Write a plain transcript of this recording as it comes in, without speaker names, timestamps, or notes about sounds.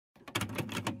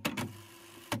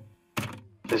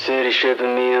The city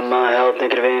stripping me of my health,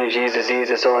 thinking advantage is disease,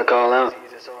 that's all I call out.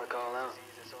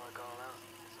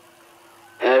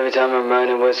 Every time I'm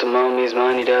riding with some homies,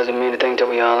 money doesn't mean a thing till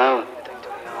we all out.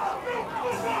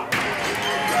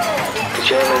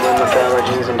 Chilling with my fellow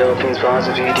G's and dope fiends,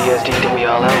 positive PTSD till we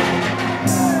all out.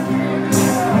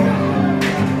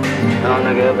 I'm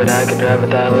not good, but I could drive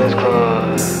without his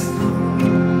clothes.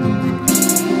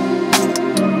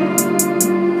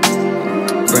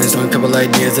 Brainstorm a couple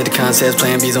ideas of the concepts,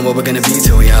 plan B's on what we're gonna be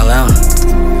till we all out.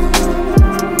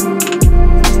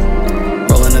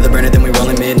 Roll another burner, then we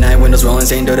rollin' midnight, windows rolling,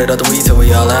 saying dirt out the weed till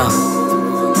we all out.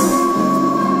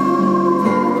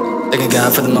 Thanking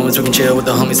God for the moments we can chill with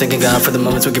the homies, thanking God for the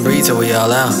moments we can breathe till we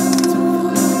all out.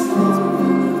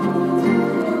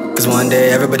 Cause one day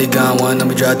everybody gone, one, then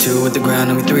we drop two with the ground,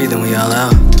 then we three, then we all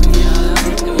out.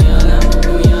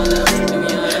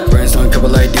 Brainstorm a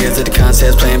couple ideas of the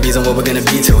concepts, plan B's on what we're gonna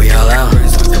be till we all out.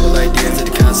 Brainstorm a couple ideas of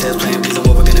the concepts, plan B's on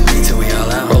what we're gonna be till we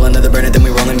all out. Roll another burner, then we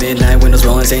rollin' midnight, windows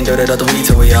rolling, saying dirt out the weed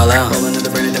till we all out. Roll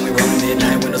another burner, then we rollin'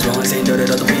 midnight, windows rolling, saying dirt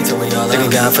out the weed till we all out. Thanking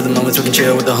God for the moments we can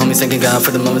chill with the homies, thanking God for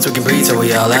the moments we can breathe till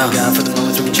we all out. Thanking God for the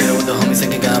moments we can chill with the homies,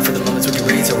 thanking God for the moments we can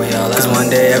breathe till we all out. Cause one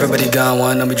day everybody gone,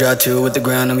 one, then we drop two with the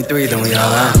ground, then we three, then we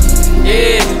all out.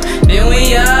 Yeah, then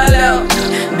we all out,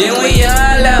 then we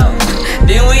all out,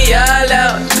 then we all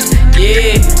out.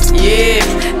 Yeah, yeah,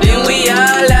 then we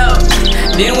all out,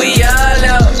 then we all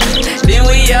out, then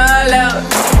we all out.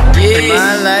 Yeah.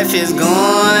 My life is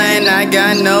gone, I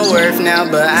got no worth now,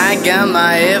 but I got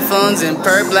my headphones and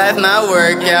perp life my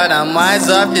workout. I'm wise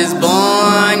off this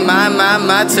boing,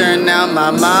 my turn now.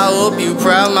 Mama, hope you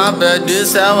proud, my blood,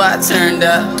 this how I turned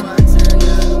out.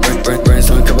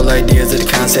 Brainstorm a couple ideas of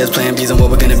the concepts, plan B's on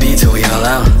what we're gonna be till we all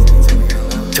out.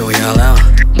 Till we all out.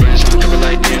 Brainstorm a couple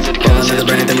ideas of the concepts, another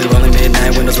burning, then we rollin'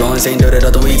 midnight, windows rolling, saying dirt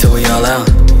out the weed till we all out.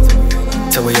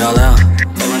 Till we all out.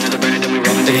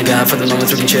 Thanking God for the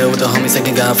moments we can chill with the homies,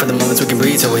 thanking God for the moments we can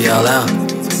breathe till we all out.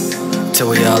 Till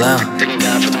we all out. Thanking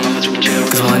God for the moments we can chill.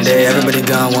 Cause one day everybody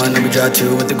gone, one, then we drop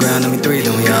two with the ground, then we three,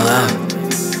 then we all out.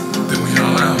 Then we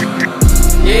all out.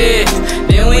 Yeah,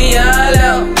 then we all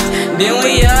out, then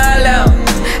we all out,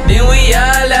 then we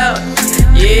all out.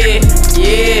 Yeah,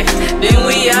 yeah, then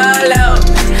we all out,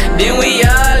 then we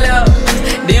all out,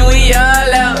 then we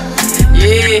all out.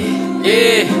 Yeah,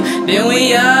 yeah, then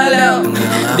we all out,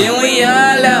 then we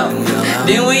all out,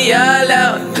 then we all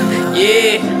out.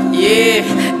 Yeah, yeah,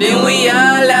 then we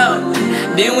all out,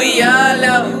 then we all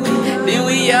out, then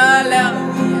we all out.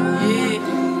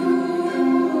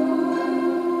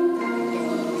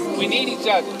 We need each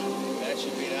other.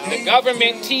 The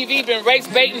government TV been race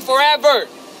baiting forever.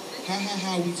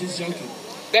 We just joking.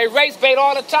 They race bait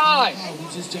all the time. We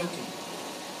just joking.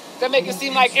 They make it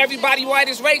seem like everybody white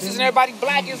is racist and everybody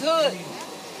black is hood.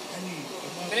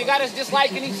 And they got us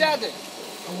disliking each other.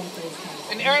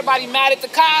 And everybody mad at the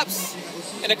cops.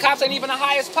 And the cops ain't even the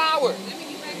highest power.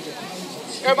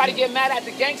 Everybody get mad at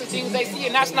the gangster things they see,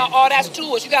 and that's not all that's to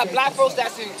us. You got black folks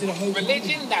that's in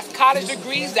religion, that's college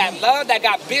degrees, that love, that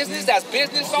got business, that's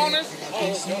business owners.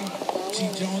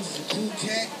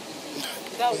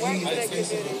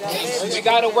 We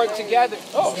gotta work together.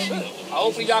 Oh,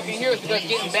 hopefully y'all can hear us because it's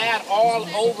getting bad all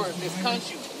over this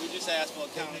country. We just asked for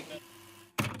accountability.